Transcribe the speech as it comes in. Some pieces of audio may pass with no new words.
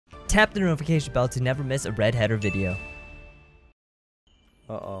tap the notification bell to never miss a RedHatter video.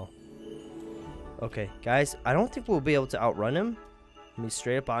 Uh-oh. Okay, guys, I don't think we'll be able to outrun him. Let me be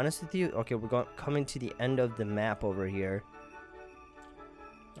straight up honest with you. Okay, we're coming to the end of the map over here.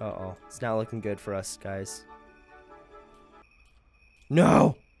 Uh-oh. It's not looking good for us, guys.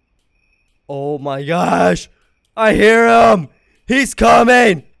 No! Oh my gosh! I hear him! He's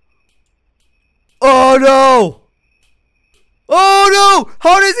coming! Oh no! Oh no!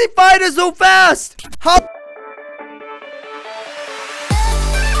 How does he find us so fast? How?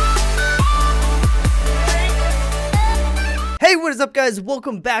 Hey, what is up, guys?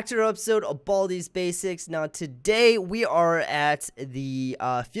 Welcome back to another episode of Baldi's Basics. Now, today we are at the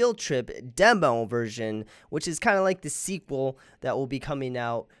field trip demo version, which is kind of like the sequel that will be coming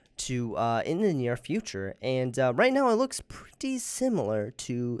out to in the near future. And right now, it looks pretty similar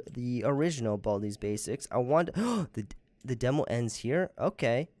to the original Baldi's Basics. I want the demo ends here.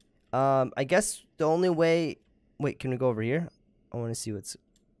 Okay. I guess the only way. Wait, can we go over here? I want to see what's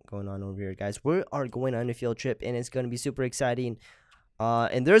going on over here, guys. We are going on a field trip and it's going to be super exciting.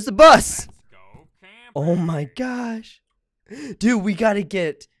 And there's the bus. Oh my gosh, dude, we got to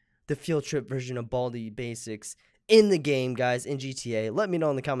get the field trip version of Baldi Basics in the game, guys, in GTA. Let me know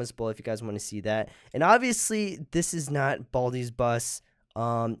in the comments below if you guys want to see that. And obviously this is not Baldi's bus.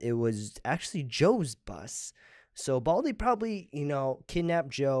 It was actually Joe's bus. So Baldi probably, you know,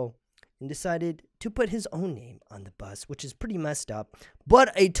 kidnapped Joe and decided to put his own name on the bus, which is pretty messed up,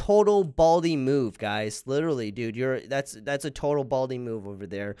 but a total Baldi move, guys. Literally, dude, that's a total Baldi move over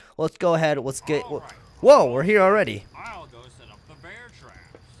there. Let's go ahead. Let's get. Right. Whoa, we're here already. I'll go set up the bear traps.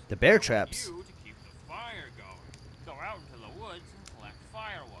 The bear traps. You to keep the fire going. Go out into the woods and collect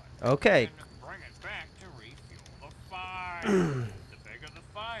firewood. Okay. And bring it back to refuel the fire. The bigger the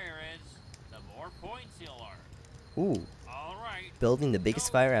fire is, the more points you'll earn. Ooh. All right. Building the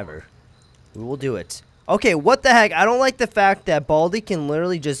biggest fire ever. We will do it. Okay, what the heck? I don't like the fact that Baldi can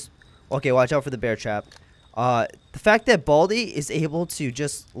literally just... Okay, watch out for the bear trap. The fact that Baldi is able to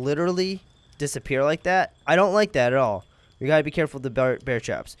just literally disappear like that, I don't like that at all. You gotta be careful with the bear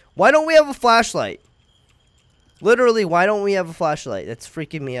traps. Why don't we have a flashlight? Literally, why don't we have a flashlight? That's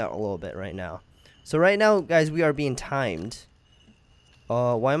freaking me out a little bit right now. So right now, guys, we are being timed.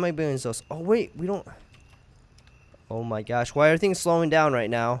 Why am I being so... Oh, wait, we don't... Oh my gosh, why are things slowing down right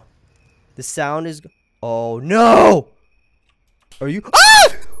now? The sound is... Oh, no! Are you... Ah!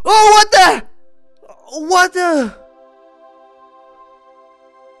 Oh, what the... What the...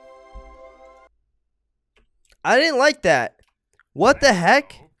 I didn't like that. What the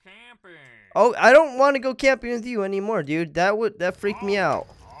heck? Oh, I don't want to go camping with you anymore, dude. That freaked me out.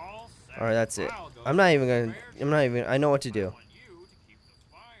 Alright, that's it. I know what to do.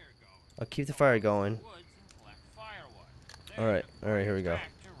 I'll keep the fire going. Alright, here we go.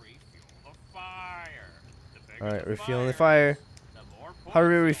 Alright, refueling the fire. How do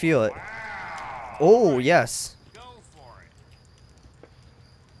we refuel it? Oh, yes.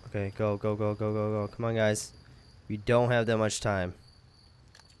 Okay, go. Come on, guys. We don't have that much time.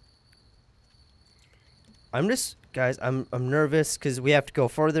 Guys, I'm nervous because we have to go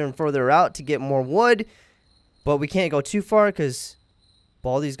further and further out to get more wood. But we can't go too far because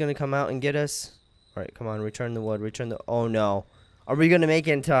Baldi's going to come out and get us. Alright, come on, return the wood. Oh, no. Are we going to make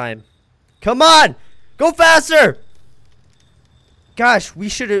it in time? Come on! Go faster! Gosh, we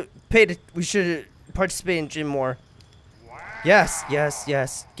should have participated in gym more. Wow.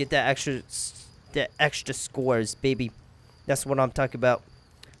 Yes. Get that extra scores, baby. That's what I'm talking about.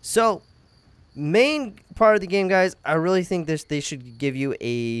 So, main part of the game, guys, I really think they should give you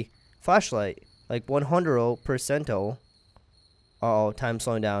a flashlight, like 100%. Uh-oh, time's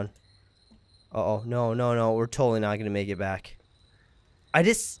slowing down. Uh-oh, no, we're totally not gonna make it back.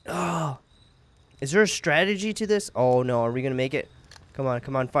 Is there a strategy to this? Oh no, are we gonna make it? Come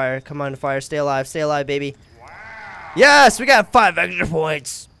on, fire, stay alive, baby. Wow. Yes, we got 5 extra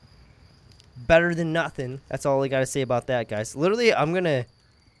points. Better than nothing. That's all I gotta say about that, guys. Literally, I'm gonna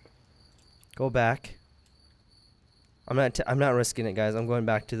go back. I'm not risking it, guys. I'm going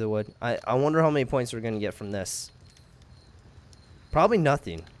back to the wood. I wonder how many points we're gonna get from this. Probably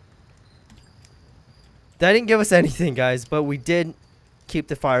nothing. That didn't give us anything, guys, but we did keep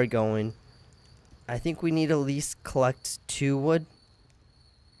the fire going. I think we need to at least collect 2 wood.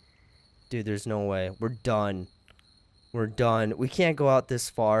 Dude, there's no way. We're done. We can't go out this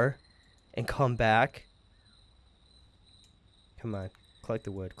far and come back. Come on. Collect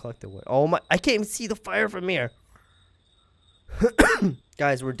the wood. Oh my. I can't even see the fire from here.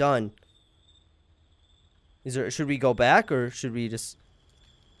 Guys, we're done. Should we go back or should we just...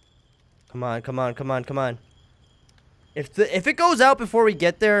 Come on. If it goes out before we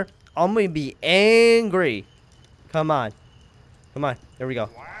get there, I'm gonna be angry. Come on. Come on. There we go.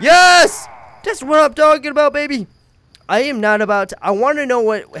 Yes! That's what I'm talking about, baby. I am not about to. I want to know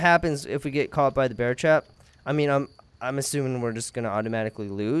what happens if we get caught by the bear trap. I mean, I'm assuming we're just gonna automatically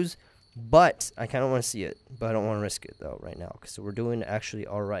lose, but I kind of want to see it. But I don't want to risk it though right now because we're doing actually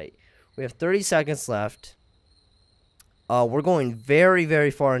all right. We have 30 seconds left. We're going very,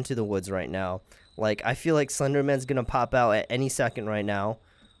 very far into the woods right now. Like, I feel like Slenderman's gonna pop out at any second right now.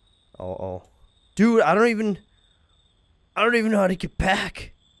 Oh. Dude, I don't even know how to get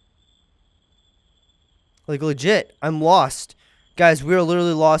back. Like, legit, I'm lost. Guys, we're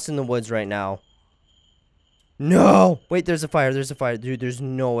literally lost in the woods right now. No! Wait, there's a fire, Dude, there's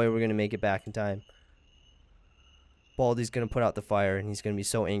no way we're gonna make it back in time. Baldi's gonna put out the fire, and he's gonna be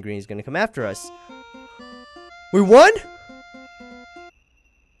so angry, and he's gonna come after us. We won?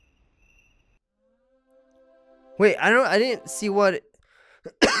 Wait, I didn't see what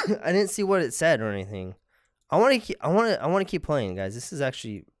I didn't see what it said or anything. I want to keep playing, guys. This is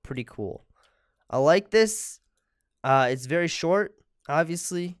actually pretty cool. I like this. It's very short,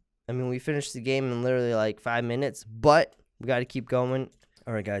 obviously. I mean, we finished the game in literally like 5 minutes, but we got to keep going.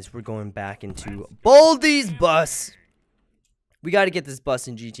 All right, guys, we're going back into Baldi's bus. We got to get this bus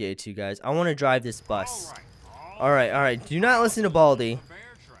in GTA 2, guys. I want to drive this bus. All right. Do not listen to Baldi.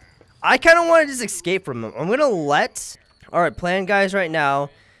 I kind of want to just escape from him. I'm going to let... Alright, plan, guys, right now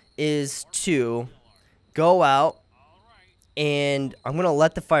is to go out, and I'm going to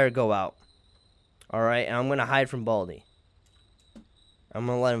let the fire go out. Alright, and I'm going to hide from Baldi. I'm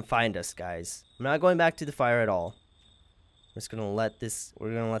going to let him find us, guys. I'm not going back to the fire at all. We're just going to let this...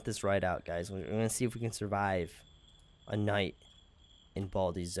 We're going to let this ride out, guys. We're going to see if we can survive a night in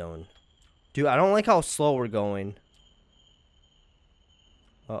Baldi's zone. Dude, I don't like how slow we're going.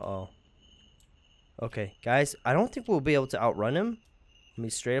 Uh-oh. Okay, guys, I don't think we'll be able to outrun him. I'll be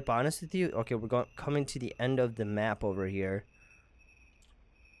straight up honest with you. Okay, we're coming to the end of the map over here.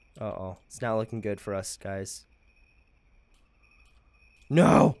 Uh-oh. It's not looking good for us, guys.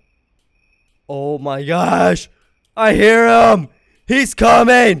 No! Oh my gosh! I hear him! He's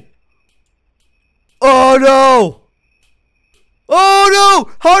coming! Oh no! Oh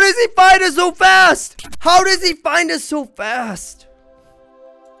no! How does he find us so fast? How does he find us so fast?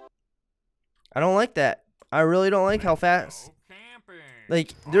 I don't like that. I really don't like how fast.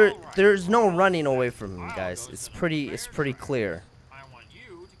 Like there's no running away from him, guys. It's pretty clear.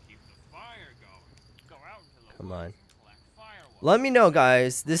 Come on. Let me know,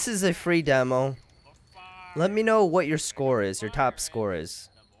 guys. This is a free demo. Let me know what your score is, your top score is.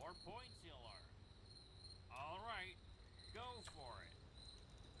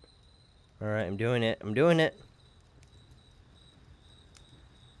 All right, I'm doing it.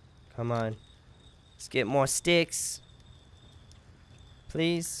 Come on. Let's get more sticks.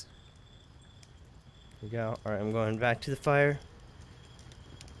 Please. Here we go. Alright, I'm going back to the fire.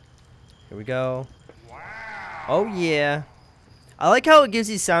 Here we go. Wow. Oh yeah. I like how it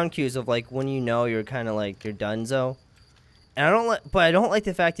gives you sound cues of like when you know you're kind of like you're donezo. And I don't like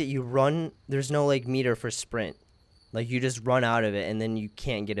the fact that you run, there's no like meter for sprint. Like you just run out of it and then you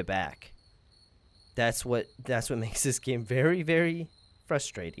can't get it back. That's what makes this game very, very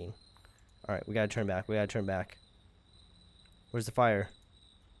frustrating. Alright, we gotta turn back. Where's the fire?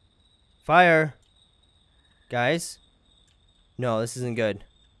 Fire! Guys? No, this isn't good.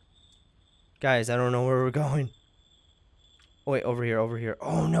 Guys, I don't know where we're going. Oh, wait, over here.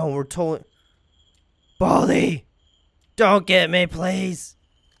 Oh no, we're totally... Baldi! Don't get me, please!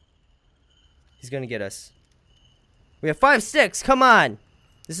 He's gonna get us. We have 5 sticks, come on!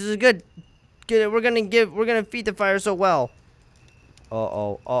 This is a good... We're gonna feed the fire so well.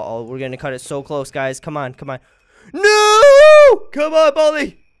 Uh-oh. We're gonna cut it so close, guys. Come on. No! Come on,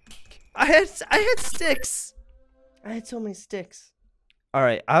 Baldi! I had sticks. I had so many sticks.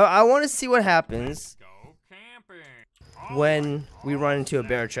 Alright, I want to see what happens when we run into a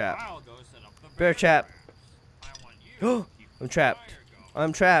bear trap. Bear trap. Oh, I'm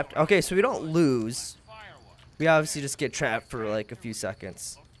trapped. Okay, so we don't lose. We obviously just get trapped for like a few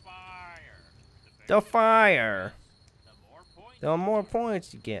seconds. The fire. The more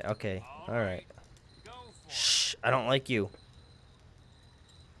points you get. Okay. Alright. Shh. I don't like you.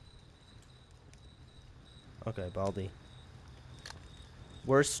 Okay, Baldi.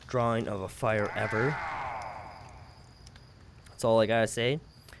 Worst drawing of a fire ever. That's all I gotta say.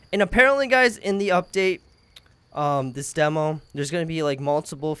 And apparently, guys, in the update, this demo, there's gonna be like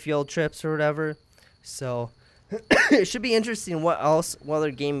multiple field trips or whatever. So it should be interesting what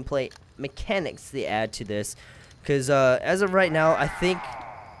other gameplay mechanics they add to this. Because as of right now, I think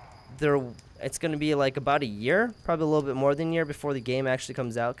it's going to be like about a year, probably a little bit more than a year before the game actually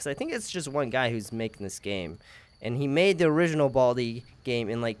comes out. Because I think it's just one guy who's making this game. And he made the original Baldi game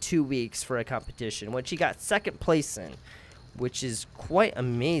in like 2 weeks for a competition, which he got 2nd place in, which is quite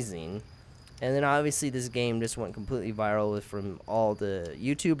amazing. And then obviously this game just went completely viral from all the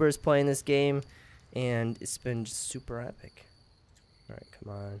YouTubers playing this game. And it's been just super epic. Alright,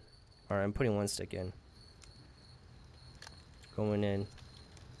 come on. Alright, I'm putting 1 stick in. Going in.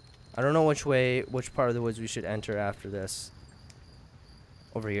 I don't know which part of the woods we should enter after this.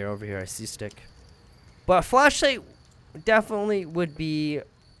 Over here, I see stick. But a flashlight definitely would be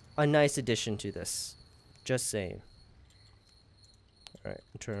a nice addition to this. Just saying. Alright,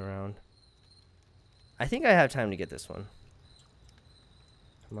 turn around. I think I have time to get this one.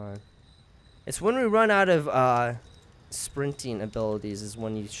 Come on. It's when we run out of sprinting abilities is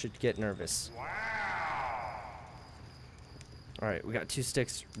when you should get nervous. Alright, we got 2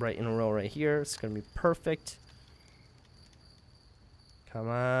 sticks right in a row right here. It's going to be perfect. Come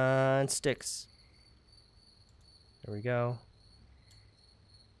on, sticks. There we go.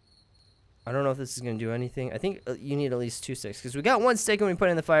 I don't know if this is going to do anything. I think you need at least 2 sticks. Because we got 1 stick and we put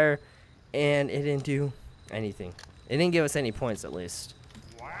it in the fire. And it didn't do anything. It didn't give us any points at least.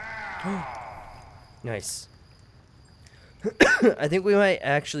 Nice. I think we might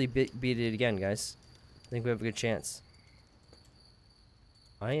actually beat it again, guys. I think we have a good chance.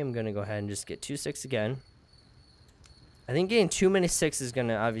 I am going to go ahead and just get 2 sticks again. I think getting too many sticks is going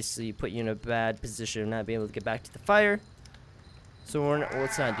to obviously put you in a bad position of not being able to get back to the fire. So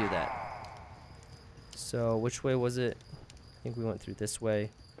let's not do that. So which way was it? I think we went through this way.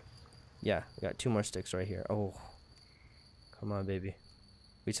 Yeah, we got 2 more sticks right here. Oh, come on, baby.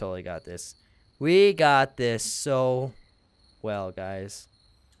 We totally got this. We got this so well, guys.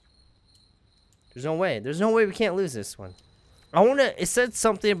 There's no way. There's no way we can't lose this one. It said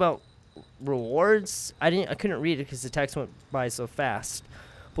something about rewards. I couldn't read it because the text went by so fast.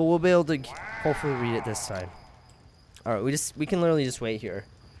 But we'll be able to hopefully read it this time. Alright, we can literally just wait here.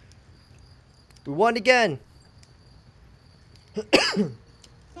 We won again.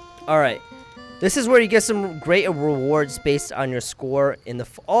 Alright. This is where you get some great rewards based on your score in the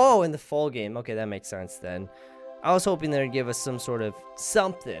in the fall game. Okay, that makes sense then. I was hoping they'd give us some sort of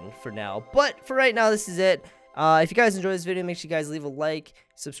something for now. But for right now, this is it. If you guys enjoyed this video, make sure you guys leave a like,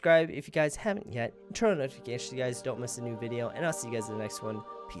 subscribe if you guys haven't yet, turn on notifications so you guys don't miss a new video, and I'll see you guys in the next one.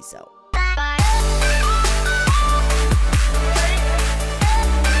 Peace out.